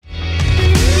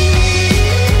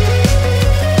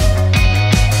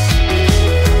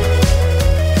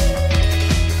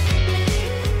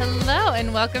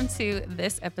welcome to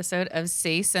this episode of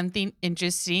Say Something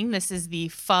Interesting. This is the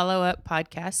follow-up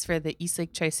podcast for the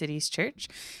Eastlake Tri-Cities Church.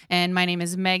 And my name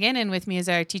is Megan, and with me is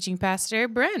our teaching pastor,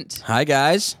 Brent. Hi,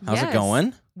 guys. How's it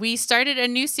going? We started a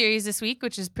new series this week,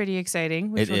 which is pretty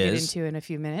exciting, which we'll get into in a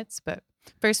few minutes. But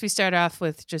first, we start off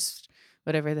with just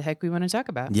whatever the heck we want to talk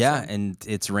about. Yeah, and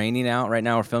it's raining out right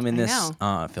now. We're filming this.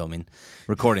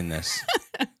 Recording this.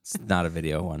 It's not a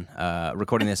video one.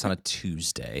 Recording this on a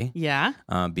Tuesday. Yeah.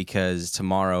 Because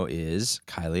tomorrow is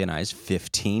Kylie and I's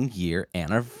 15-year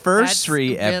anniversary. That's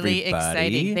really everybody.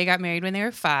 Exciting. They got married when they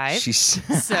were 5.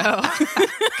 So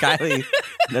Kylie,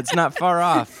 that's not far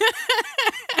off.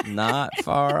 Not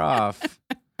far off.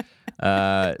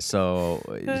 So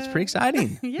it's pretty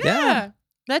exciting. Yeah.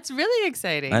 That's really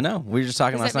exciting. I know. We were just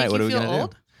talking last night. What are we going to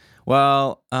do?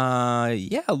 Well,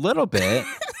 yeah, a little bit.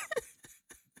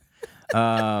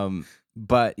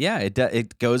 But yeah,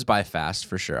 it goes by fast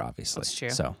for sure, obviously. That's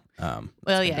true. So, well,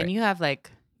 yeah, great. And you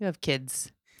have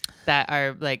kids that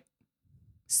are like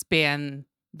span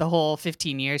the whole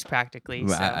 15 years practically.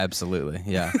 So. Absolutely.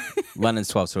 Yeah. Lennon's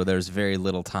 12, so there's very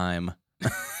little time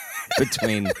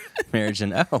between marriage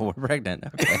and we're pregnant.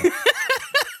 Okay.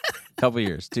 Couple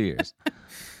years, 2 years.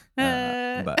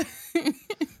 But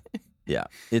yeah,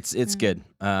 it's good.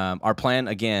 Our plan,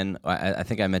 again, I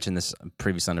think I mentioned this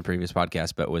on a previous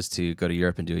podcast, but was to go to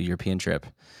Europe and do a European trip.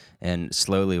 And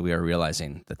slowly we are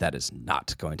realizing that is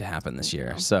not going to happen this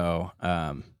year. So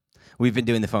we've been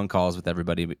doing the phone calls with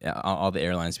everybody, all the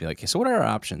airlines, to be like, okay, so what are our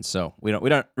options? So we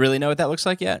don't really know what that looks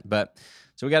like yet, but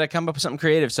so we got to come up with something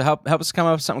creative. So help us come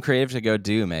up with something creative to go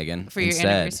do, Megan. For your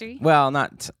anniversary? Well,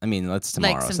 that's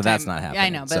tomorrow, so that's not happening. Yeah, I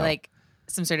know, but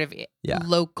some sort of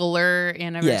localer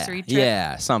anniversary trip?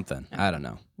 Yeah, something. Okay. I don't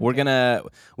know.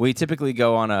 We typically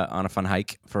go on a fun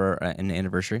hike for an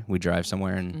anniversary. We drive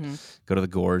somewhere and go to the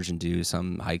gorge and do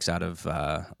some hikes out of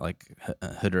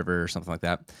Hood River or something like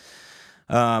that.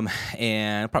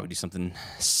 And probably do something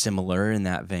similar in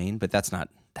that vein, but that's not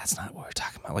what we're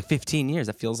talking about. Like 15 years,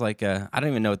 that feels like I don't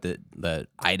even know what the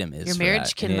item is. Your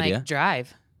marriage can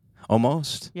drive.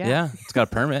 Almost. Yeah. It's got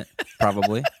a permit,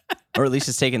 probably. Or at least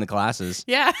it's taking the classes.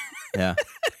 Yeah. Yeah.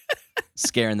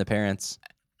 Scaring the parents.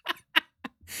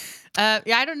 Yeah,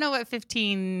 I don't know what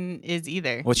 15 is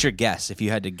either. What's your guess? If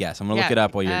you had to guess, I'm gonna look it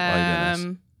up while you're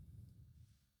doing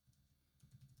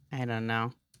this. I don't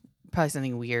know. Probably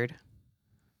something weird,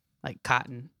 like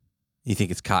cotton. You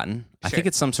think it's cotton? Sure. I think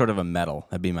it's some sort of a metal.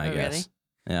 That'd be my guess.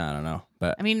 Really? Yeah, I don't know,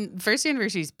 but I mean, first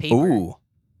anniversary is paper. Ooh,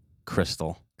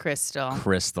 crystal.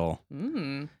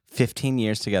 15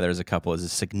 years together as a couple is a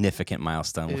significant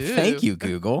milestone. Well, thank you,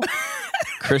 Google.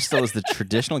 Crystal is the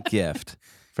traditional gift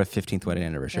for a 15th wedding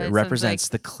anniversary. It represents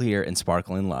the clear and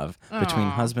sparkling love between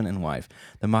husband and wife.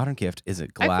 The modern gift is a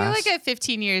glass. I feel like at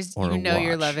 15 years,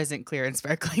 your love isn't clear and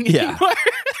sparkling anymore.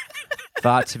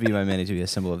 Thought to be by many to be a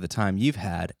symbol of the time you've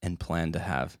had and plan to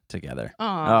have together.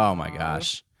 Aww. Oh my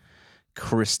gosh.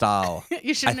 Cristal.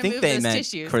 You shouldn't have moved those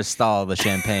tissues. Cristal, the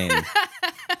champagne.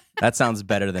 That sounds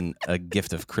better than a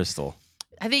gift of crystal.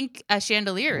 I think a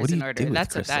chandelier is in order.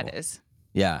 That's crystal? What that is.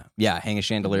 Yeah. Hang a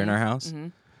chandelier in our house. Mm-hmm.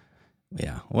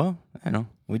 Yeah. Well, I don't know.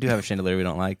 We do have a chandelier we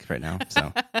don't like right now.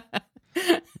 So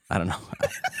I don't know.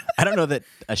 I don't know that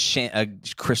a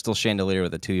crystal chandelier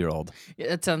with a 2-year-old. Yeah,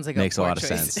 that sounds like makes a lot choice.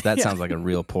 of sense. That sounds like a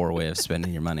real poor way of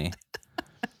spending your money.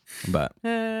 But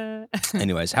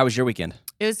anyways, how was your weekend?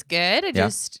 It was good. I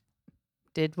just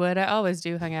did what I always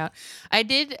do, hung out. I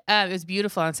did. It was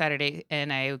beautiful on Saturday,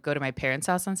 and I go to my parents'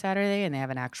 house on Saturday, and they have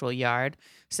an actual yard.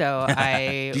 So Do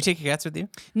you take your cats with you?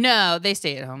 No, they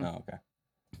stay at home. Oh,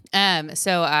 okay.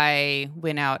 So I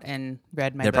went out and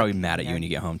read my book. They're probably mad at you when you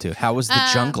get home too. How was the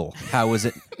jungle? How was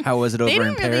it over in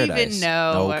paradise? They don't really even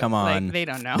know. Oh, come on. They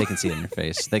don't know. They can see it in your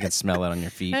face. They can smell it on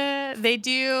your feet. They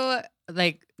do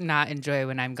not enjoy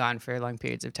when I'm gone for long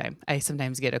periods of time. I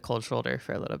sometimes get a cold shoulder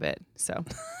for a little bit. So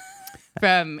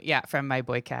from my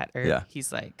boy cat,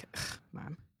 he's like,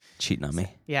 Mom, cheating on me.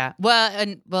 Yeah.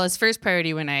 Well, his first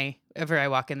priority whenever I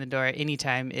walk in the door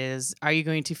anytime is, are you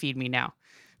going to feed me now?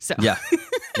 So yeah.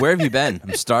 Where have you been?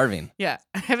 I'm starving. Yeah.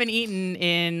 I haven't eaten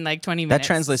in 20 minutes. That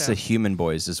translates to human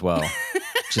boys as well.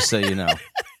 Just so you know.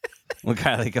 When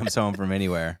Kylie comes home from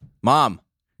anywhere. Mom,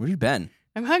 where have you been?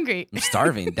 I'm hungry. I'm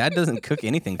starving. Dad doesn't cook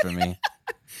anything for me.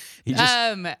 He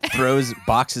just throws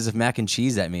boxes of mac and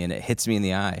cheese at me and it hits me in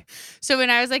the eye. So when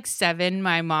I was 7,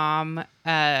 my mom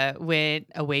went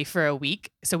away for a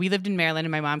week. So we lived in Maryland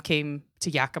and my mom came to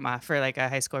Yakima for a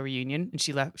high school reunion and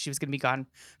she left. She was going to be gone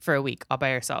for a week all by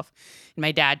herself. And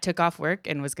my dad took off work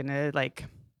and was going to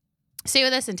stay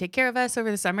with us and take care of us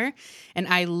over the summer. And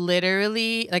I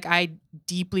literally, I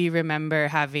deeply remember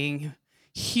having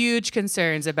huge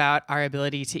concerns about our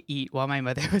ability to eat while my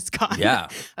mother was gone. Yeah.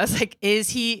 I was like, is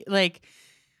he like,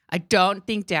 I don't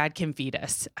think Dad can feed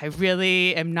us. I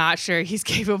really am not sure he's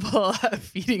capable of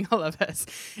feeding all of us.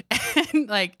 And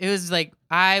like, it was like,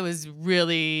 I was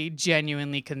really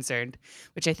genuinely concerned,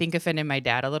 which I think offended my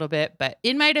dad a little bit. But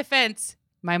in my defense,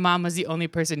 my mom was the only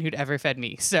person who'd ever fed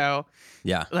me. So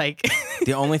Yeah. like,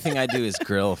 The only thing I do is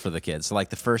grill for the kids. So like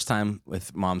the first time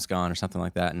if Mom's gone or something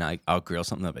like that, and I'll grill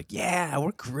something, I'm like, yeah,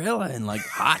 we're grilling like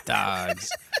hot dogs,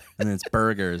 and then it's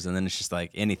burgers, and then it's just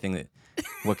like anything that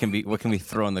what can we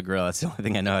throw on the grill. That's the only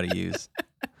thing I know how to use.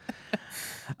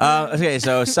 Okay,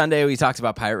 so Sunday we talked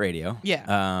about pirate radio,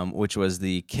 which was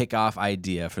the kickoff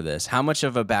idea for this. How much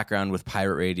of a background with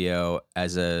pirate radio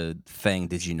as a thing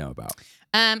did you know about?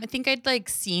 I think I'd like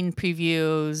seen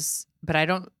previews, but I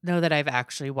don't know that I've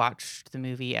actually watched the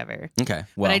movie ever. Okay,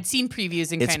 well, but I'd seen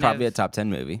previews and it's kind probably of a top 10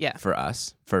 movie Yeah. for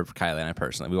us, for Kylie and I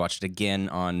personally. We watched it again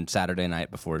on Saturday night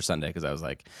before Sunday because I was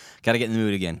like, got to get in the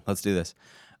mood again. Let's do this.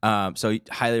 So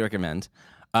highly recommend.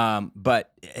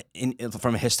 But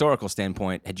from a historical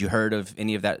standpoint, had you heard of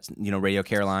any of that, Radio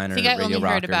Caroline or I think I Radio only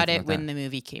Rock heard or about anything it like when the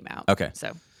movie came out. Okay.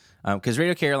 So because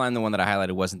Radio Caroline, the one that I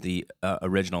highlighted, wasn't the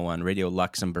original one. Radio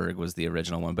Luxembourg was the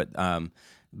original one, but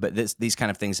these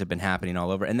kind of things have been happening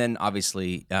all over. And then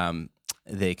obviously,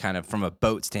 they kind of, from a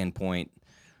boat standpoint,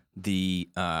 the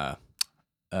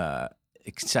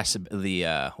accessibility,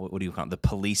 what do you call it? The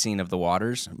policing of the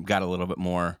waters got a little bit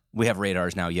more. We have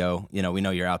radars now, we know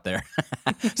you're out there,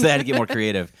 so they had to get more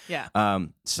creative. Yeah.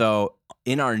 So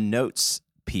in our notes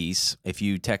piece, if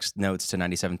you text notes to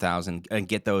 97,000 and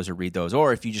get those or read those,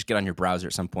 or if you just get on your browser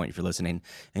at some point if you're listening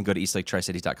and go to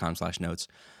eastlaketricities.com/notes,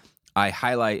 I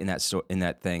highlight in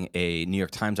that thing a New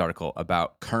York Times article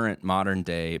about current modern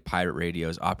day pirate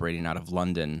radios operating out of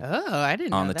London. Oh, I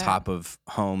didn't know on the that. top of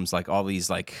homes, like all these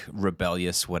like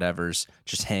rebellious whatevers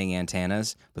just hang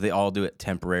antennas, but they all do it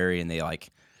temporary, and they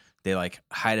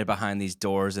hide it behind these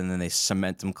doors, and then they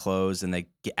cement them closed, and they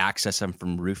access them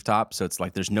from rooftops. So it's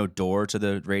like there's no door to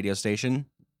the radio station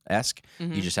esque.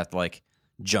 Mm-hmm. You just have to like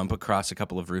jump across a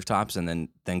couple of rooftops and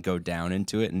then go down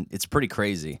into it, and it's pretty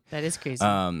crazy. That is crazy.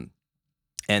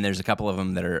 And there's a couple of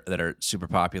them that are super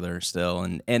popular still,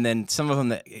 and then some of them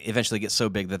that eventually get so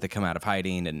big that they come out of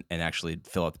hiding and actually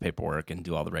fill out the paperwork and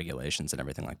do all the regulations and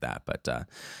everything like that. But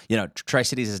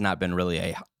Tri-Cities has not been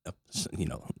really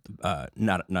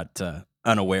not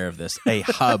unaware of this, a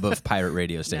hub of pirate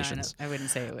radio stations. No, I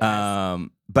wouldn't say it was.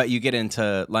 But you get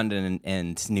into London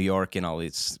and New York and all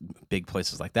these big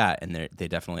places like that, and they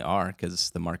definitely are, because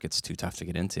the market's too tough to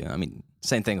get into. I mean,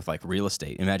 same thing with like real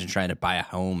estate. Imagine trying to buy a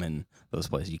home in those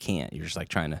places. You can't. You're just like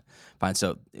trying to find.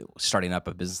 So starting up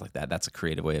a business like that's a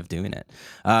creative way of doing it.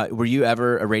 Were you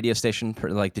ever a radio station?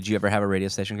 Did you ever have a radio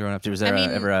station growing up? Was there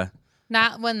ever a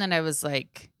not one that I was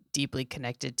like deeply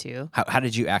connected to? How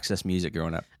did you access music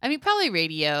growing up? I mean, probably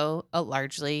radio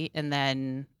largely, and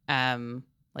then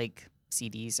like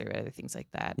CDs or other things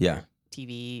like that. Yeah. Or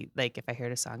TV, like if I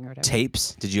heard a song or whatever.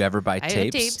 Tapes? Did you ever buy tapes? I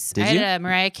had tapes. Did I you? had a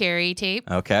Mariah Carey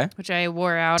tape, Okay. which I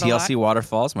wore out a lot. TLC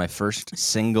Waterfalls, my first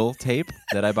single tape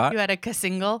that I bought. You had a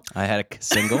single? I had a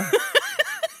single.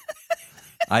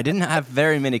 I didn't have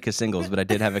very many singles, but I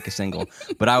did have a single.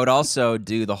 But I would also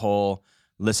do the whole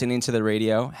listening to the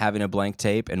radio, having a blank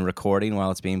tape, and recording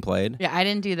while it's being played. Yeah, I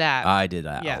didn't do that. I did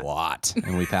that a lot,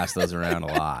 and we passed those around a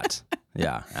lot.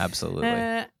 Yeah,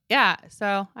 absolutely. Yeah,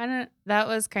 so that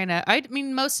was kind of, I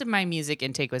mean, most of my music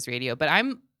intake was radio, but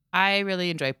I really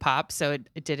enjoy pop, so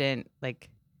it didn't, like,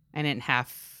 I didn't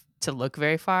have to look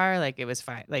very far. Like, it was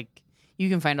fine. Like, you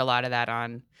can find a lot of that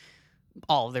on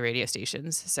all of the radio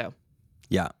stations, so.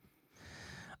 Yeah.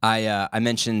 I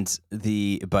mentioned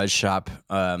the Buzz Shop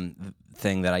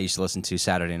thing that I used to listen to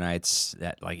Saturday nights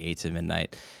at like 8 to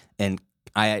midnight, and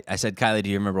I said, Kylie, do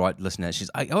you remember listening to that? She's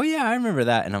like, oh yeah, I remember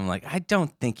that. And I'm like, I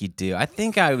don't think you do. I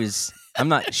think I'm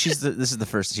not, this is the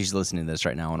first, she's listening to this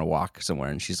right now on a walk somewhere,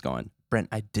 and she's going, Brent,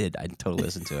 I totally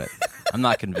listened to it. I'm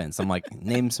not convinced. I'm like,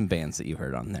 name some bands that you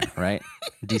heard on there, right?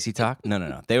 DC Talk?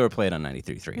 No. They were played on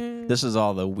 93.3. This is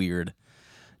all the weird,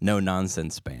 no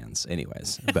nonsense bands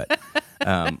anyways. But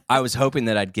I was hoping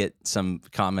that I'd get some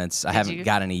comments. I haven't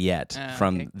got any yet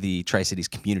from the Tri-Cities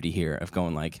community here of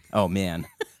going like, oh man,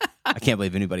 I can't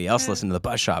believe anybody else listened to the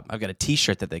Buzz Shop. I've got a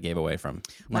T-shirt that they gave away from.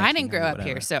 Well, I didn't grow up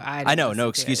here, so I know, no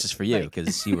excuses for you,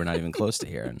 because you were not even close to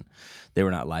here, and they were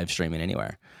not live streaming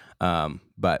anywhere.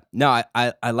 But no,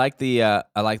 I like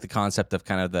the concept of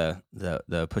kind of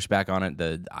the pushback on it,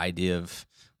 the idea of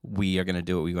we are going to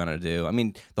do what we want to do. I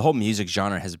mean, the whole music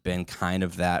genre has been kind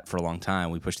of that for a long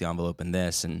time. We push the envelope in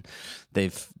this, and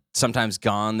they've sometimes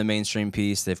gone the mainstream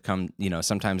piece. They've come,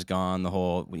 sometimes gone the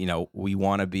whole, we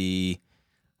want to be,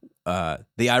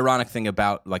 the ironic thing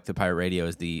about like the pirate radio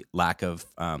is the lack of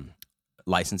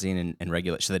licensing and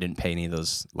regulation. So they didn't pay any of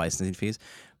those licensing fees.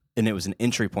 And it was an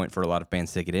entry point for a lot of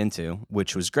bands to get into,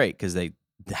 which was great because they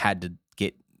had to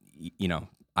get,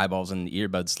 eyeballs and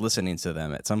earbuds listening to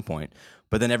them at some point.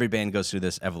 But then every band goes through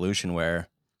this evolution where,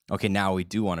 okay, now we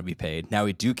do want to be paid. Now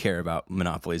we do care about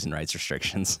monopolies and rights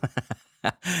restrictions.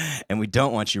 And we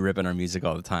don't want you ripping our music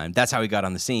all the time. That's how we got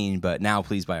on the scene. But now,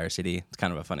 please buy our CD. It's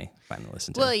kind of a funny to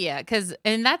listen to. Well, yeah,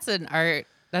 and that's an art.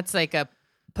 That's like a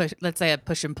push. Let's say a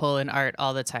push and pull in art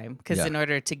all the time. Because in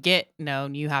order to get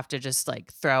known, you have to just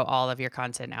like throw all of your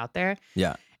content out there.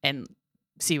 Yeah. And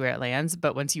see where it lands.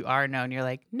 But once you are known, you're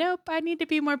like, nope, I need to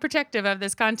be more protective of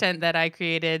this content that I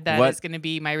created that is going to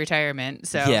be my retirement.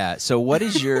 So yeah. So what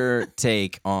is your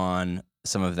take on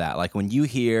some of that? Like when you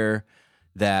hear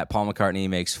that Paul McCartney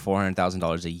makes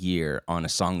 $400,000 a year on a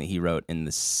song that he wrote in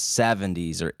the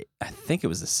 70s, or I think it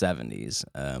was the 70s,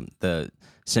 the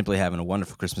Simply Having a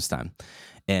Wonderful Christmas Time.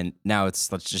 And now it's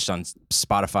just on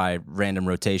Spotify, random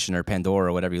rotation, or Pandora,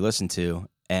 or whatever you listen to,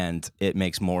 and it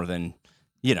makes more than,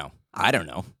 I don't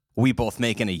know, we both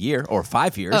make in a year or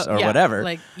 5 years or whatever.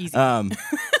 Like easy. And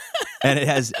it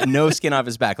has no skin off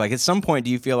his back. Like at some point,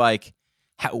 do you feel like,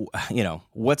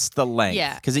 what's the length?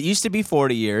 Yeah. Because it used to be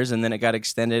 40 years and then it got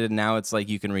extended and now it's like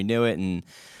you can renew it and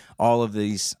all of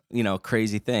these,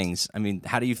 crazy things. I mean,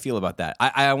 how do you feel about that?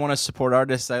 I want to support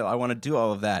artists. I want to do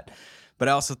all of that. But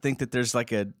I also think that there's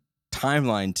like a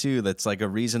timeline too that's like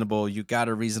you got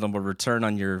a reasonable return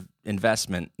on your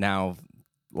investment. Now,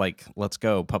 like, let's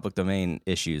go public domain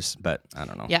issues, but I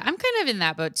don't know. Yeah, I'm kind of in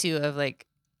that boat too of like,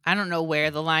 I don't know where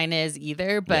the line is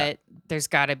either, but there's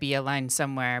got to be a line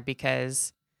somewhere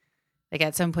because like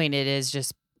at some point it is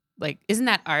just like, isn't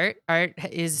that art? Art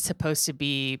is supposed to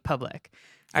be public.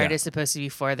 Art is supposed to be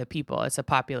for the people. It's a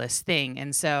populist thing.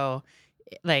 And so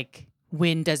like,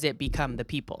 when does it become the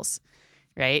people's,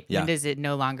 right? Yeah. When does it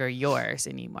no longer yours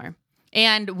anymore?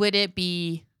 And would it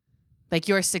be like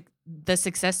the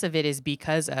success of it is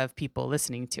because of people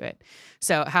listening to it.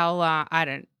 So how long, I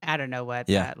don't know what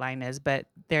that line is, but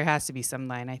there has to be some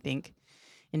line, I think,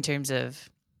 in terms of,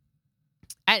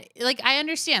 I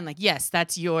understand, like, yes,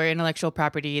 that's your intellectual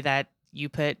property that you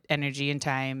put energy and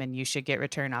time and you should get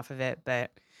return off of it.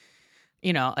 But,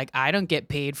 like I don't get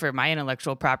paid for my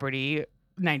intellectual property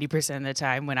 90% of the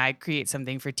time when I create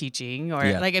something for teaching or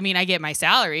I get my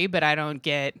salary, but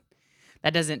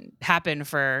that doesn't happen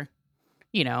for,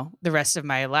 the rest of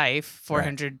my life,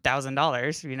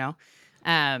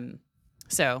 $400,000,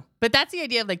 So, but that's the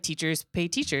idea of like teachers pay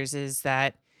teachers is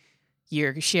that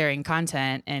you're sharing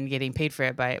content and getting paid for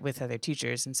it with other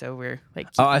teachers. And so we're like,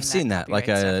 I've seen that, like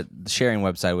a sharing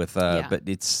website with, but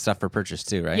it's stuff for purchase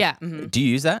too, right? Yeah. Mm-hmm. Do you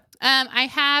use that?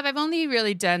 I've only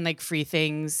really done like free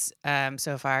things,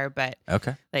 so far, but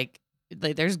okay. Like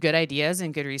there's good ideas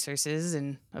and good resources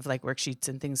and of like worksheets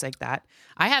and things like that.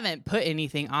 I haven't put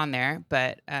anything on there,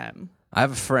 but I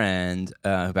have a friend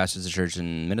who pastors a church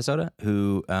in Minnesota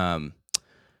who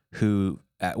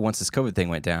once this COVID thing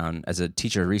went down, as a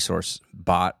teacher resource,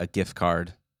 bought a gift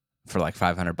card for like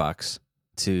 $500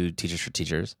 to Teachers for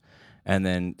Teachers, and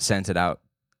then sent out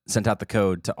the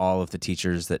code to all of the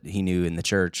teachers that he knew in the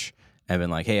church, and been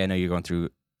like, "Hey, I know you're going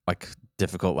through like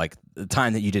difficult, like the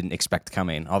time that you didn't expect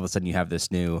coming. All of a sudden, you have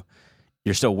this new.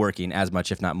 You're still working as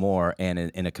much, if not more, and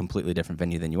in a completely different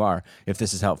venue than you are. If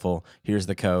this is helpful, here's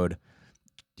the code.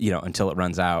 Until it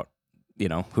runs out."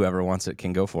 Whoever wants it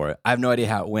can go for it. I have no idea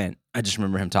how it went. I just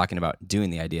remember him talking about doing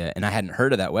the idea, and I hadn't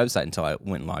heard of that website until I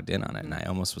went and logged in on it, and I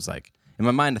almost was like, in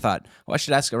my mind, I thought, well, I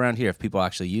should ask around here if people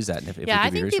actually use that, and if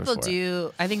I think people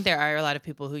do. I think there are a lot of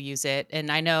people who use it,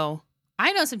 and I know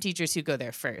some teachers who go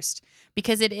there first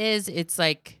because it's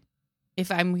like,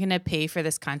 if I'm going to pay for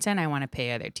this content, I want to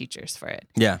pay other teachers for it.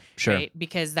 Yeah, sure. Right?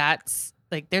 Because that's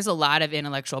like, there's a lot of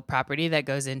intellectual property that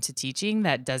goes into teaching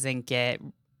that doesn't get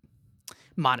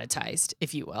monetized,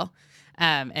 if you will.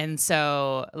 And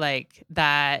so like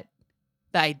that,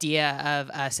 the idea of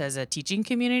us as a teaching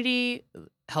community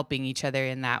helping each other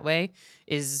in that way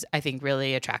is, I think,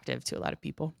 really attractive to a lot of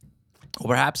people. Well,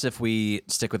 perhaps if we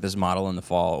stick with this model in the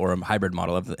fall, or a hybrid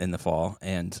model in the fall,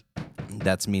 and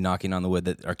that's me knocking on the wood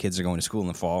that our kids are going to school in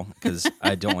the fall, because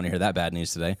I don't want to hear that bad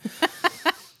news today.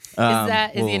 Is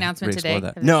the We'll announcement re-explore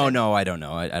today? that. No, I don't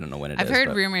know. I don't know when it is. I've heard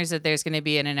but- rumors that there's going to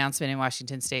be an announcement in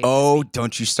Washington State. Oh,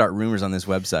 don't you start rumors on this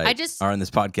website or on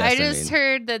this podcast. I just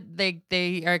heard that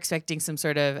they are expecting some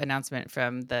sort of announcement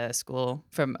from the school,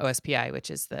 from OSPI, which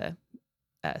is the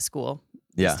school,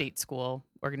 the state school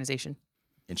organization.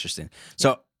 Interesting.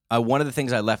 So one of the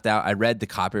things I left out, I read the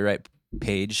copyright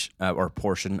page or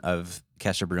portion of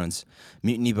Kester Bruin's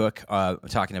Mutiny book,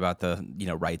 talking about the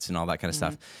rights and all that kind of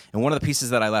stuff. And one of the pieces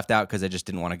that I left out because I just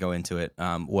didn't want to go into it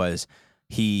was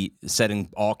he said in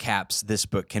all caps, "This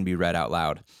book can be read out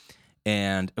loud,"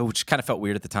 and which kind of felt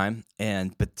weird at the time.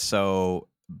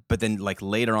 But then like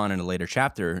later on in a later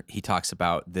chapter, he talks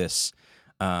about this.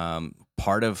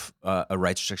 Part of a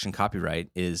rights restriction copyright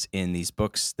is in these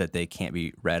books that they can't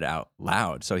be read out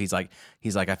loud. So he's like,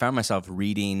 I found myself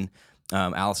reading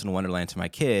Alice in Wonderland to my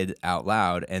kid out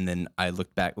loud, and then I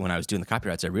looked back when I was doing the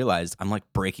copyrights. I realized I'm like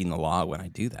breaking the law when I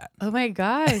do that. Oh my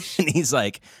gosh! And he's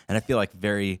like, and I feel like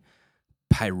very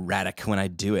piratic when I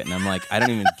do it, and I'm like, I don't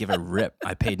even give a rip.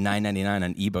 I paid $9.99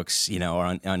 on ebooks,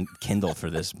 or on Kindle for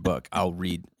this book. I'll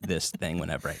read this thing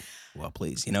whenever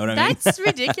please, you know what I mean? That's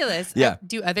ridiculous. Yeah.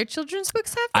 Do other children's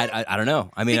books have that? I don't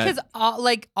know. I mean, because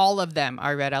all of them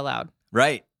are read out loud.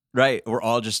 Right. We're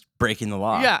all just breaking the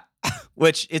law. Yeah.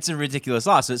 Which it's a ridiculous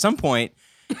law. So at some point,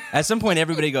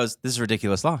 everybody goes, "This is a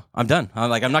ridiculous law. I'm done. I'm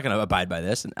not going to abide by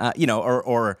this." And,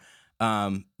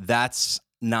 that's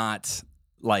not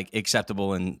like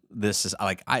acceptable. And this is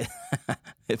like,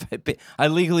 if I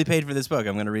legally paid for this book,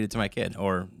 I'm going to read it to my kid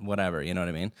or whatever. You know what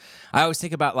I mean? I always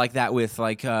think about like that with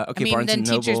like, Barnes then and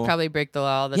Noble. teachers probably break the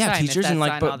law all the time. Yeah, teachers and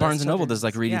like Barnes and Noble does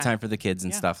like reading Yeah. time for the kids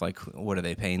and stuff. Like, what are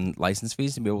they paying license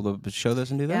fees to be able to show those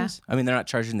and do Yeah. those? I mean, they're not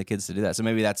charging the kids to do that. So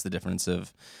maybe that's the difference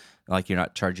of like you're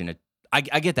not charging I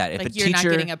get that. If Like a you're teacher,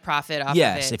 not getting a profit off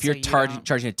yes, of it. if you're so you don't-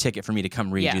 charging a ticket for me to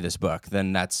come read Yeah. you this book,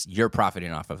 then you're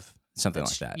profiting off of something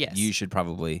Which- like that. yes. You should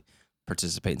probably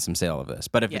participate in some sale of this.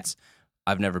 But if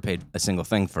I've never paid a single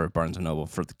thing for Barnes and Noble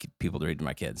for the people to read to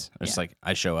my kids. It's like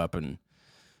I show up and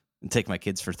take my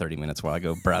kids for 30 minutes while I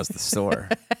go browse the store.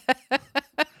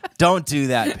 Don't do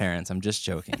that, parents. I'm just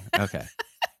joking. Okay.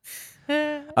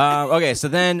 Okay, so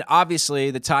then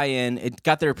obviously the tie-in, it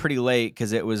got there pretty late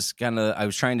because it was I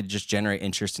was trying to just generate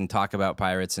interest and talk about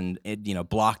pirates, and it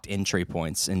blocked entry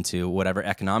points into whatever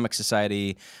economic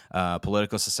society,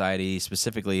 political society,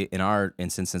 specifically in our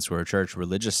instance, since we're a church,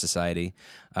 religious society.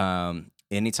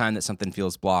 Anytime that something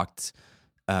feels blocked,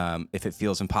 if it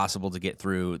feels impossible to get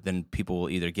through, then people will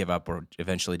either give up or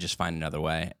eventually just find another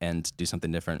way and do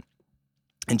something different.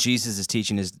 And Jesus is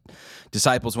teaching his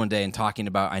disciples one day and talking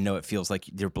about, I know it feels like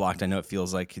you're blocked. I know it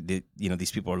feels like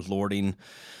these people are lording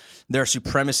their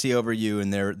supremacy over you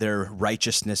and their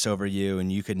righteousness over you,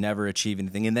 and you could never achieve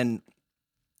anything. And then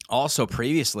also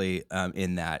previously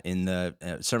in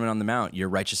the Sermon on the Mount, your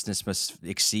righteousness must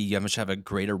exceed. You must have a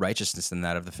greater righteousness than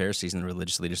that of the Pharisees and the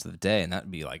religious leaders of the day, and that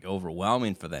would be like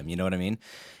overwhelming for them. You know what I mean?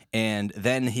 And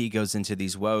then he goes into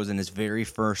these woes, and his very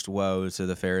first woe to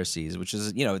the Pharisees, which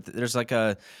is, there's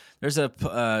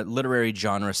a literary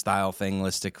genre style thing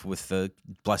listed with the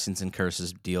blessings and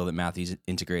curses deal that Matthew's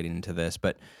integrating into this.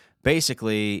 But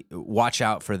basically, watch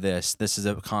out for this. This is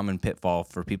a common pitfall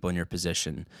for people in your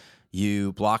position.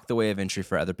 You block the way of entry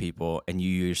for other people, and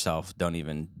you yourself don't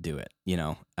even do it.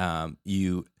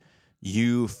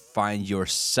 You find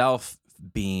yourself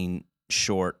being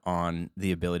short on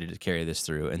the ability to carry this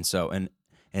through, and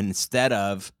instead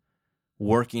of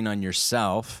working on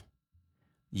yourself,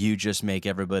 you just make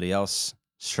everybody else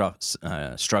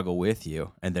struggle with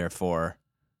you, and therefore,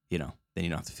 then you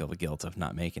don't have to feel the guilt of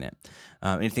not making it.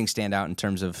 Anything stand out in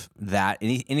terms of that?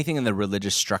 Anything in the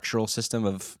religious structural system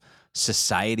of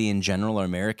society in general, or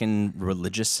American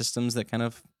religious systems that kind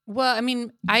of? Well, I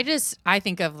mean, I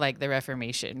think of like the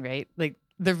Reformation, right? Like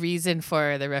the reason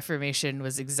for the Reformation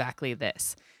was exactly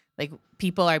this. Like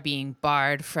people are being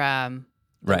barred from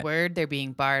the word, they're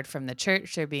being barred from the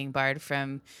church, they're being barred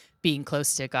from being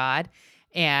close to God.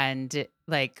 And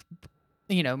like,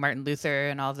 Martin Luther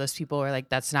and all of those people were like,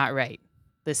 that's not right.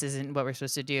 This isn't what we're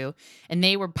supposed to do. And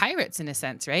they were pirates in a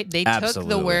sense, right? They took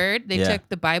the word, they took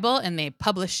the Bible, and they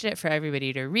published it for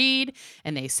everybody to read,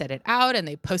 and they set it out and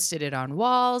they posted it on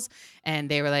walls. And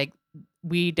they were like,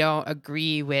 we don't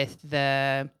agree with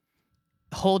the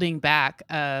holding back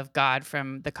of God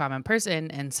from the common person.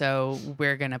 And so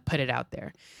we're going to put it out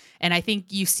there. And I think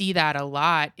you see that a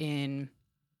lot in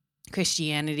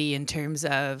Christianity in terms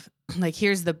of like,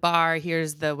 here's the bar,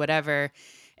 here's the whatever.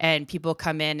 And people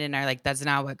come in and are like, that's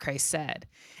not what Christ said.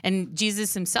 And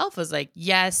Jesus himself was like,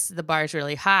 yes, the bar is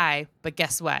really high, but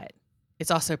guess what? It's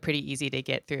also pretty easy to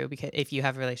get through because if you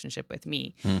have a relationship with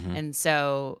me. Mm-hmm. And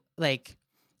so like,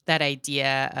 that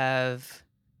idea of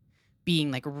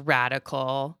being like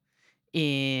radical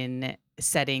in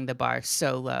setting the bar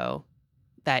so low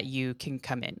that you can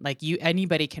come in. Like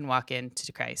anybody can walk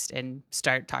into Christ and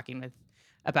start talking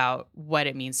about what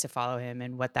it means to follow him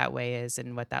and what that way is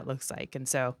and what that looks like. And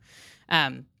so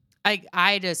I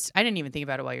didn't even think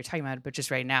about it while you're talking about it, but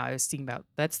just right now I was thinking about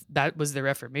that was the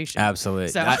Reformation. Absolutely.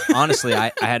 So Honestly,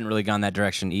 I hadn't really gone that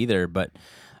direction either, but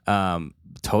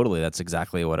totally, that's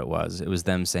exactly what it was. It was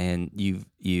them saying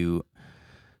you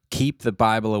keep the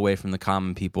Bible away from the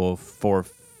common people for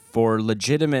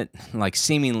legitimate, like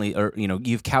seemingly, or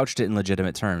you've couched it in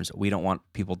legitimate terms. We don't want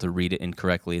people to read it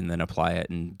incorrectly and then apply it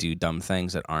and do dumb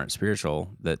things that aren't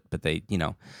spiritual. But they,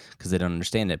 because they don't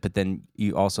understand it. But then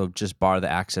you also just bar the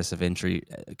access of entry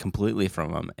completely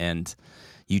from them, and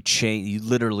you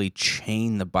literally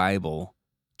chain the Bible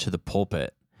to the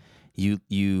pulpit. You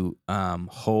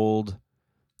hold,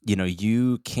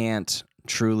 you can't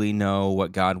truly know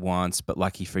what God wants, but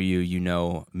lucky for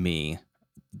you, me,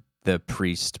 the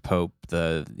priest, pope,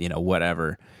 the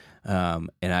whatever, and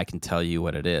I can tell you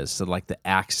what it is. So like the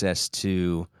access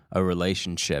to a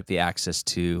relationship, the access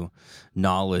to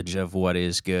knowledge of what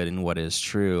is good and what is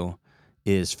true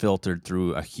is filtered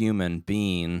through a human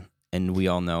being, and we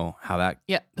all know how that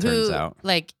turns out.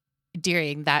 Like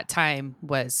during that time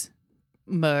was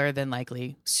more than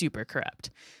likely super corrupt.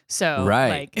 So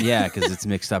right, yeah, because it's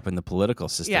mixed up in the political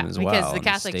system as well. Because the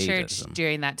Catholic Church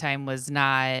during that time was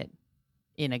not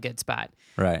in a good spot,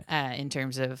 right? In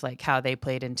terms of like how they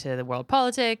played into the world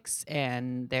politics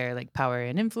and their like power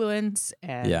and influence,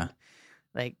 and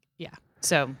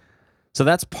so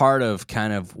that's part of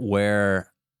kind of where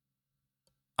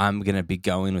I'm gonna be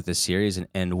going with this series,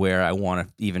 and where I want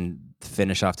to even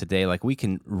finish off today. Like we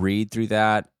can read through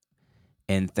that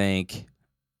and think,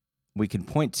 we can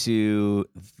point to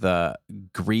the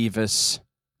grievous,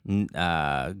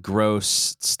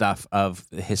 gross stuff of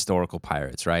historical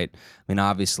pirates, right? I mean,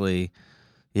 obviously,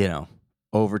 and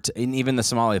even the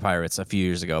Somali pirates a few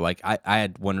years ago. Like I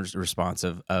had one response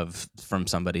of from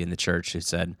somebody in the church who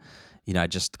said,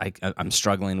 I'm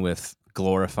struggling with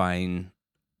glorifying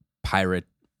pirate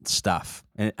stuff,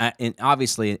 and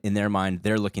obviously in their mind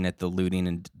they're looking at the looting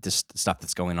and just stuff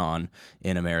that's going on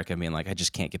in America, being like, I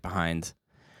just can't get behind.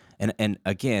 And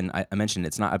again, I mentioned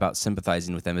it's not about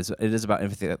sympathizing with them. It is about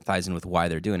empathizing with why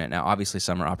they're doing it. Now, obviously,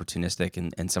 some are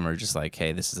opportunistic and some are just like,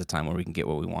 hey, this is a time where we can get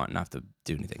what we want and not have to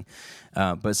do anything.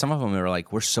 But some of them are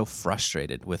like, we're so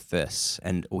frustrated with this,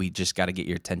 and we just got to get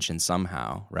your attention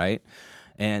somehow, right?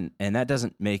 And that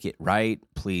doesn't make it right.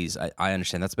 Please, I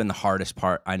understand. That's been the hardest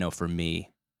part, I know, for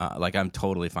me. Like I'm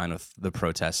totally fine with the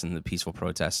protests and the peaceful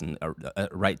protests and a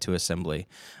right to assembly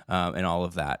and all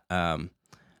of that.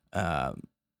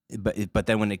 But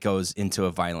then when it goes into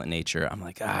a violent nature, I'm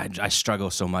like, I struggle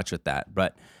so much with that.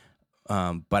 But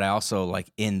I also, like,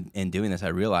 in doing this, I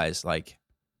realized, like,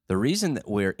 the reason that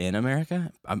we're in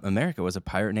America was a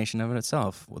pirate nation of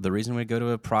itself. The reason we go to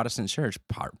a Protestant church,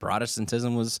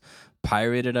 Protestantism was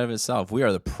pirated of itself. We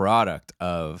are the product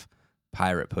of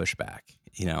pirate pushback,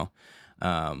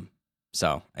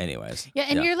 So anyways. Yeah.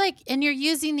 And you're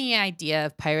using the idea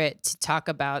of pirate to talk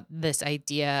about this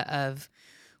idea of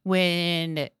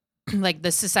when like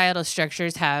the societal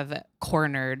structures have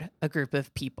cornered a group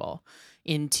of people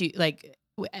into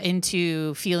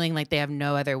feeling like they have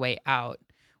no other way out.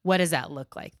 What does that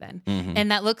look like then? Mm-hmm.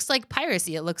 And that looks like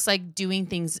piracy. It looks like doing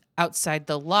things outside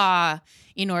the law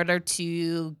in order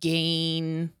to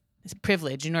gain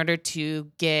privilege, in order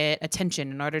to get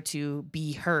attention, in order to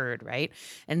be heard, right?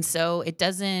 And so it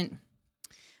doesn't,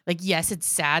 like, yes, it's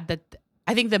sad that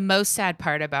I think the most sad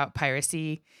part about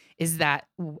piracy is that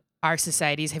our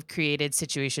societies have created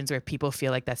situations where people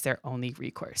feel like that's their only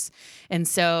recourse. And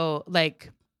so,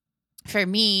 like, for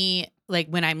me, like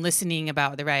when I'm listening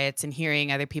about the riots and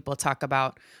hearing other people talk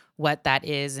about what that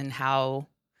is and how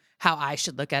I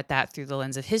should look at that through the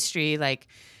lens of history, like,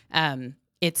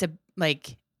 it's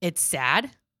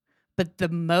sad, but the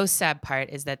most sad part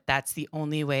is that that's the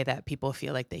only way that people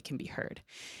feel like they can be heard.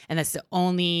 And that's the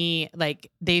only,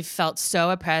 like, they've felt so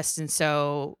oppressed and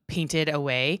so painted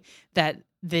away that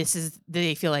they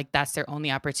feel like that's their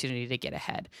only opportunity to get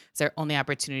ahead. It's their only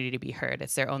opportunity to be heard.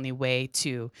 It's their only way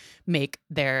to make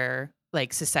their,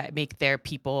 like, society, make their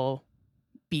people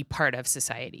be part of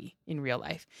society in real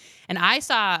life. And I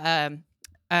saw,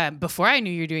 before I knew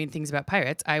you were doing things about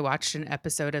pirates, I watched an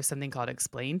episode of something called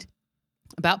Explained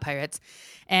about pirates.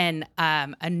 And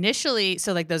initially,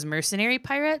 so like those mercenary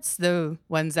pirates, the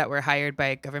ones that were hired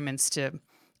by governments to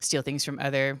steal things from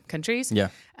other countries. Yeah.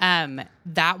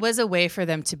 That was a way for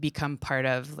them to become part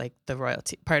of like the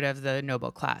royalty, part of the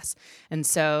noble class. And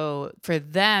so for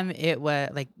them, it was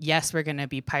like, yes, we're going to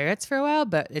be pirates for a while,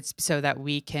 but it's so that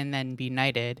we can then be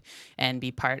knighted and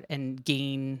be part and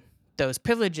gain those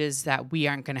privileges that we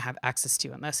aren't going to have access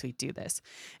to unless we do this.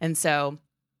 And so,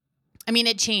 I mean,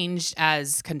 it changed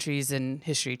as countries and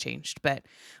history changed, but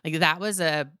like that was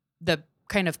the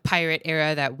kind of pirate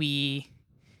era that we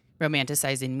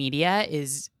romanticize in media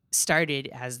is started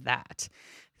as that.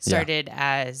 Started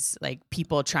as like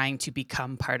people trying to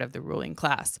become part of the ruling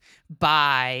class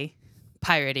by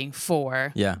pirating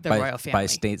for the royal family. By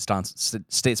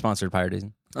state-sponsored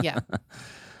pirating. Yeah.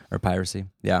 Or piracy.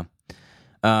 Yeah.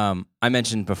 I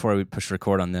mentioned before we pushed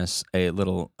record on this a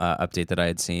little update that I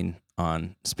had seen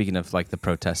on, speaking of like the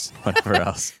protests and whatever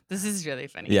else. This is really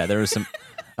funny. Yeah, there was some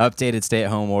updated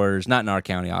stay-at-home orders, not in our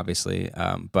county, obviously,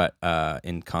 but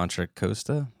in Contra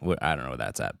Costa. I don't know where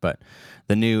that's at, but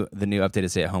the new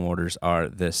updated stay-at-home orders are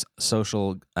this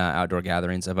social outdoor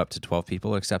gatherings of up to 12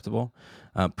 people acceptable,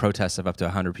 protests of up to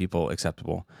 100 people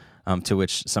acceptable. To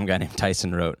which some guy named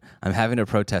Tyson wrote, "I'm having a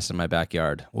protest in my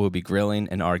backyard. We'll be grilling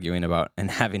and arguing about and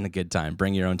having a good time.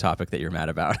 Bring your own topic that you're mad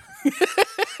about."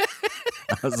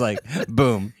 I was like,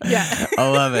 boom. Yeah. I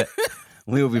love it.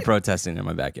 We will be protesting in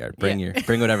my backyard. Bring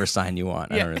whatever sign you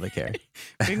want. I don't really care.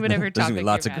 Bring whatever topic. There's gonna be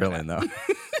lots you're of mad grilling about.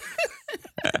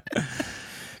 though.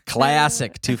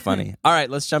 Classic. Too funny. All right,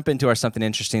 let's jump into our something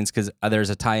interesting because there's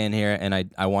a tie-in here, and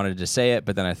I wanted to say it,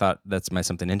 but then I thought that's my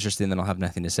something interesting. Then I'll have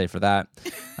nothing to say for that.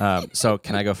 So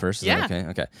can I go first? Is Yeah. that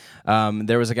okay. Okay.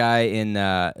 There was a guy in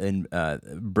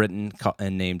Britain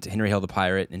named Henry Hill the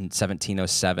Pirate in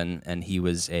 1707, and he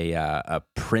was a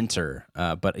printer,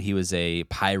 but he was a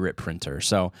pirate printer.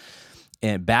 So.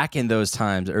 And back in those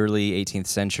times, early 18th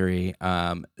century,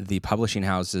 the publishing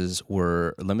houses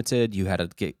were limited. You had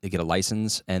to get a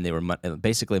license, and they were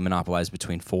basically monopolized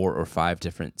between 4 or 5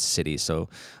 different cities. So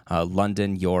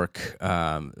London, York,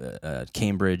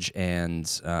 Cambridge,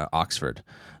 and Oxford.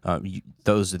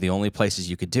 Those are the only places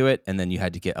you could do it, and then you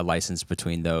had to get a license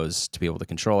between those to be able to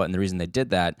control it. And the reason they did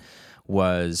that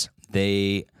was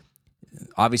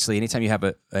obviously, anytime you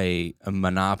have a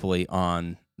monopoly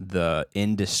on the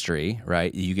industry,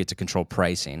 right, you get to control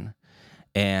pricing.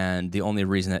 And the only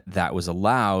reason that was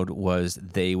allowed was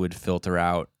they would filter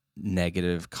out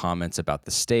negative comments about the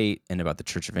state and about the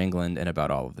Church of England and about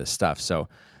all of this stuff. So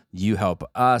you help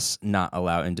us not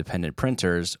allow independent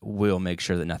printers, we'll make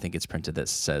sure that nothing gets printed that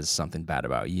says something bad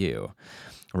about you.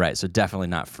 Right, so definitely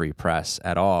not free press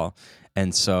at all.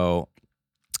 And so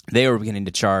they were beginning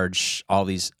to charge all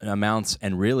these amounts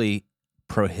and really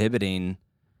prohibiting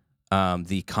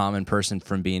the common person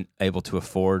from being able to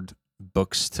afford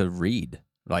books to read,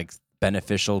 like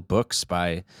beneficial books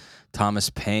by Thomas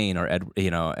Paine or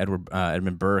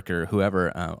Edmund Burke or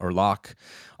whoever, or Locke,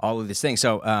 all of these things.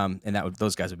 So, and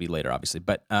those guys would be later, obviously.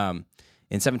 But in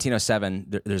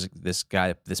 1707, there's this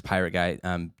pirate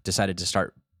guy, decided to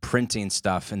start printing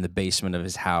stuff in the basement of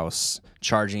his house,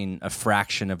 charging a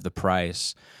fraction of the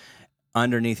price.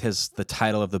 Underneath the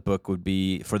title of the book would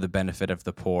be "For the Benefit of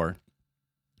the Poor."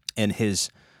 And his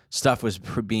stuff was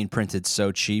being printed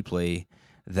so cheaply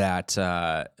that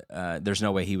there's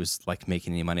no way he was like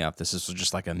making any money off this. This was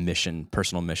just like a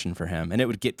personal mission for him. And it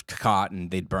would get caught and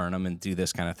they'd burn him and do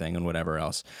this kind of thing and whatever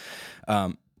else.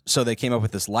 So they came up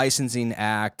with this licensing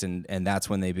act, and that's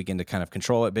when they began to kind of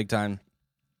control it big time.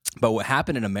 But what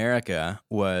happened in America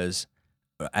was,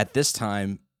 at this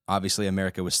time, obviously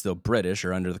America was still British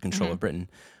or under the control of Britain,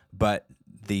 but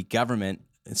the government,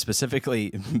 and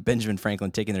specifically Benjamin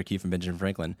Franklin, taking their cue from Benjamin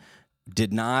Franklin,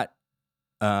 did not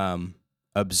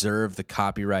observe the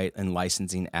Copyright and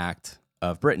Licensing Act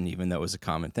of Britain, even though it was a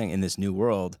common thing. In this new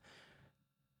world,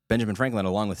 Benjamin Franklin,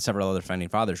 along with several other founding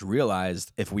fathers,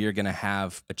 realized if we are going to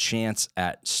have a chance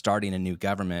at starting a new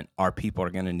government, our people are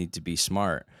going to need to be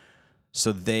smart.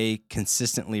 So they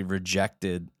consistently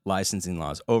rejected licensing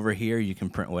laws. Over here, you can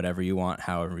print whatever you want,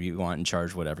 however you want, and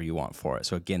charge whatever you want for it.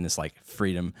 So again, this like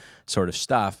freedom sort of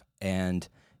stuff. And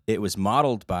it was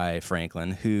modeled by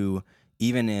Franklin, who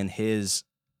even in his,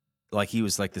 like he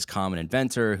was like this common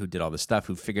inventor who did all this stuff,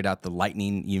 who figured out the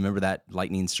lightning. You remember that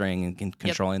lightning string and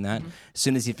controlling that? As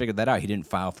soon as he figured that out, he didn't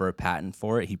file for a patent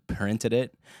for it. He printed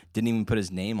it, didn't even put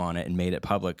his name on it, and made it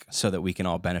public so that we can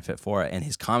all benefit for it. And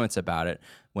his comments about it,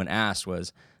 when asked,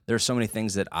 was, "There's so many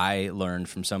things that I learned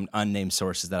from some unnamed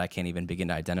sources that I can't even begin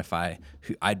to identify.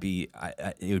 It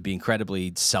would be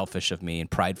incredibly selfish of me and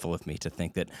prideful of me to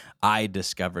think that I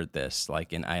discovered this,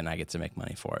 and I get to make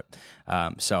money for it."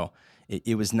 So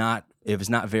it was not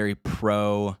very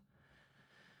pro,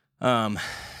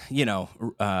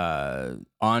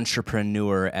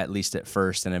 entrepreneur, at least at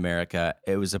first in America.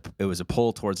 It was a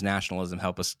pull towards nationalism,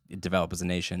 help us develop as a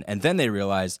nation. And then they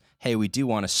realized, hey, we do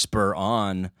want to spur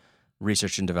on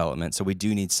research and development, so we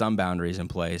do need some boundaries in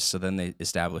place. So then they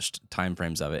established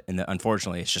timeframes of it, and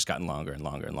unfortunately, it's just gotten longer and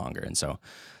longer and longer. And so,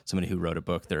 somebody who wrote a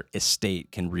book, their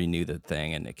estate can renew the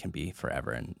thing, and it can be forever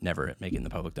and never make it in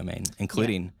the public domain,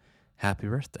 including "Happy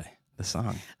Birthday," the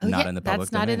song, not in the public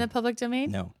that's domain. not in the public domain.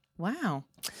 No, Wow.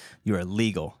 you are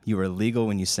legal. You are legal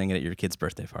when you sing it at your kid's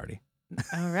birthday party.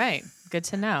 All right. Good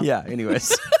to know. Yeah.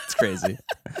 Anyways, it's crazy.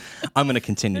 I'm gonna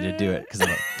continue to do it because I'm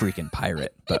a freaking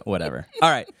pirate. But whatever. All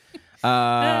right.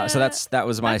 So that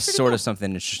was my sort of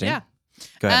something interesting. Yeah.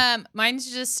 Go ahead.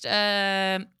 Mine's just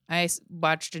I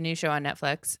watched a new show on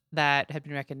Netflix that had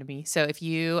been recommended to me. So if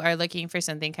you are looking for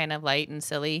something kind of light and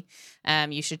silly,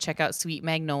 you should check out Sweet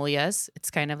Magnolias. It's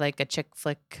kind of like a chick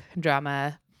flick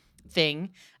drama thing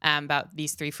about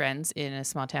these three friends in a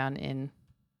small town in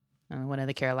one of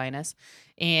the Carolinas.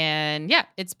 And yeah,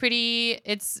 it's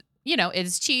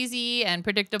it's cheesy and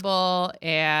predictable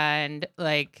and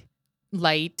like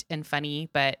light and funny,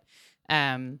 but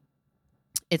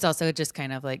it's also just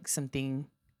kind of like something.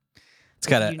 It's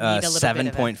got a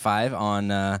 7.5 on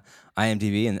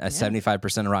IMDb and a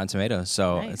 75% of Rotten Tomatoes.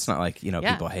 So it's not like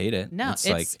people hate it. No, it's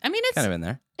like it's kind of in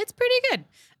there. It's pretty good.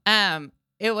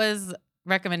 It was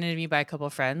recommended to me by a couple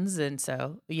of friends, and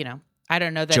so I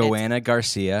don't know that Joanna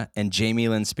Garcia and Jamie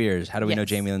Lynn Spears. How do we know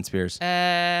Jamie Lynn Spears?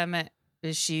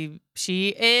 She's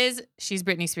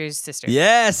Britney Spears' sister.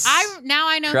 Yes.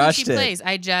 I know Crushed who she plays.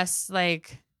 I just I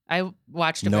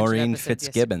watched a bunch of Noreen episodes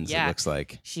Fitzgibbons. Yeah. It looks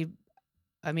like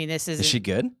this is she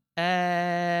good? We'll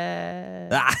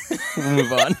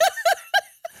move on.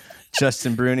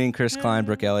 Justin Bruning, Chris Klein,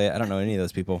 Brooke Elliott. I don't know any of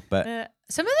those people, but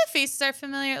some of the faces are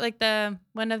familiar. Like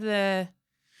one of the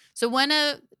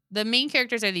main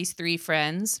characters are these three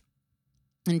friends,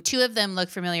 and two of them look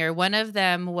familiar. One of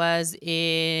them was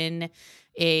in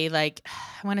a I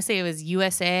want to say it was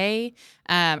USA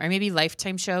or maybe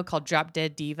Lifetime show called Drop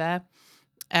Dead Diva.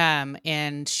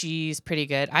 And she's pretty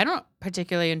good. I don't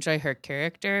particularly enjoy her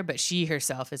character, but she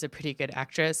herself is a pretty good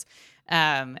actress.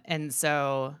 And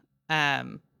so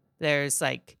there's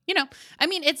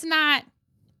it's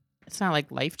not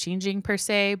like life-changing per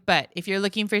se, but if you're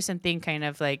looking for something kind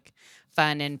of like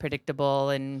fun and predictable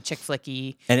and chick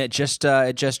flicky. And it just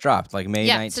dropped like May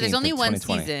 19th. So there's only one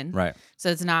season. Right. So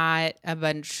it's not a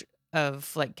bunch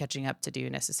of like catching up to do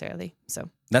necessarily. So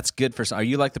that's good for some. Are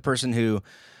you like the person who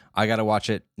I got to watch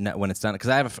it when it's done? Because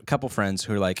I have a couple friends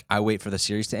who are like, I wait for the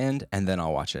series to end and then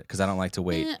I'll watch it because I don't like to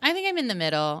wait. I think I'm in the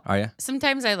middle. Are you?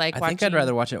 Sometimes I like watching. I think I'd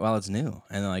rather watch it while it's new.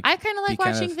 And I kind of like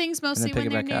watching things mostly when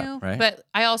they're new. Up, right? But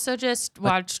I also just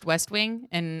watched West Wing,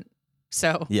 and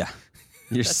so yeah.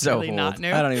 You're so really old. Not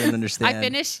new. I don't even understand. I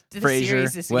finished the Frasier,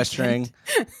 series this West weekend.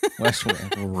 West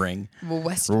Ring.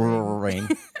 West Ring.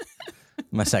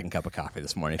 My second cup of coffee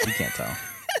this morning, if you can't tell.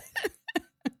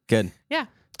 Good. Yeah.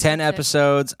 10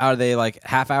 episodes. Are they like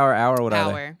half hour? What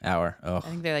are they? Hour. Oh. I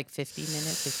think they're like 50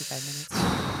 minutes, 55 minutes.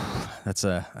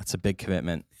 That's a big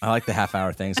commitment. I like the half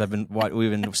hour things. We've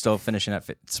been still finishing at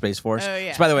Space Force. Oh, yeah.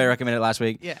 Which, by the way, I recommended it last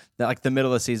week. Yeah. Like the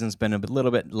middle of the season's been a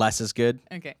little bit less as good.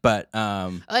 Okay. But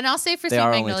and I'll say for they Sweet are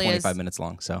Magnolias, only 25 minutes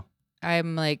long. So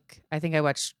I'm like, I think I've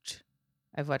watched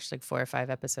like 4 or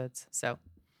 5 episodes. So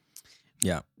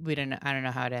yeah, I don't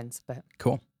know how it ends, but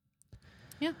cool.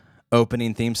 Yeah.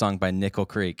 Opening theme song by Nickel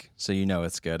Creek, so you know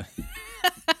it's good.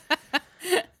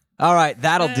 All right,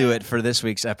 that'll do it for this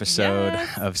week's episode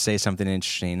of Say Something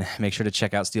Interesting. Make sure to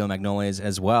check out Steel Magnolias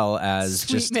as well as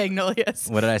Sweet Magnolias.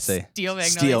 What did I say? Steel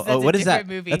Magnolias. Steel. That's what is that?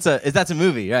 Movie. That's a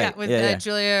movie, right? Yeah, with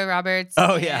Julia Roberts.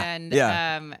 Oh yeah,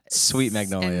 and Sweet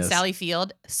Magnolias and Sally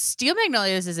Field. Steel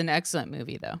Magnolias is an excellent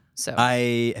movie, though. So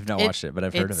I have not watched it, but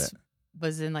I've heard of it.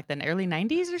 Was in like the early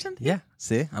 90s or something. Yeah.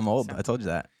 See, I'm old. So. I told you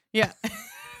that. Yeah.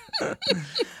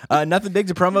 Nothing big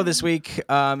to promo this week.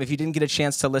 If you didn't get a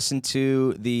chance to listen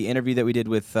to the interview that we did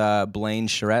with Blaine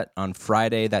Charette on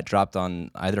Friday, that dropped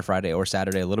on either Friday or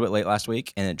Saturday, a little bit late last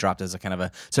week, and it dropped as a kind of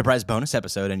a surprise bonus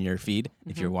episode in your feed.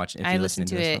 If you're watching, if you're listening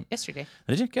to it yesterday.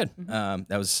 Did you? Good.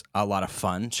 That was a lot of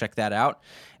fun. Check that out.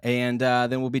 And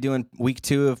then we'll be doing week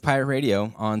 2 of Pirate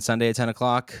Radio on Sunday at 10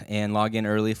 o'clock, and log in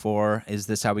early for Is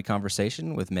This How We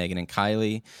Conversation with Megan and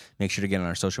Kylie. Make sure to get on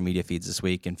our social media feeds this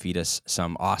week and feed us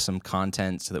some awesome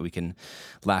content so that we can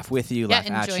laugh with you, laugh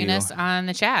at you. And join us on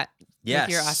the chat. Yes.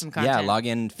 With your awesome content. Yeah, log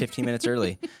in 15 minutes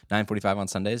early, 9:45 on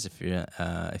Sundays if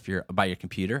you're by your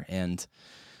computer, and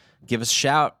give us a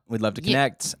shout. We'd love to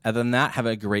connect. Other than that, have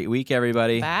a great week,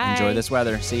 everybody. Bye. Enjoy this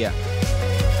weather. See ya.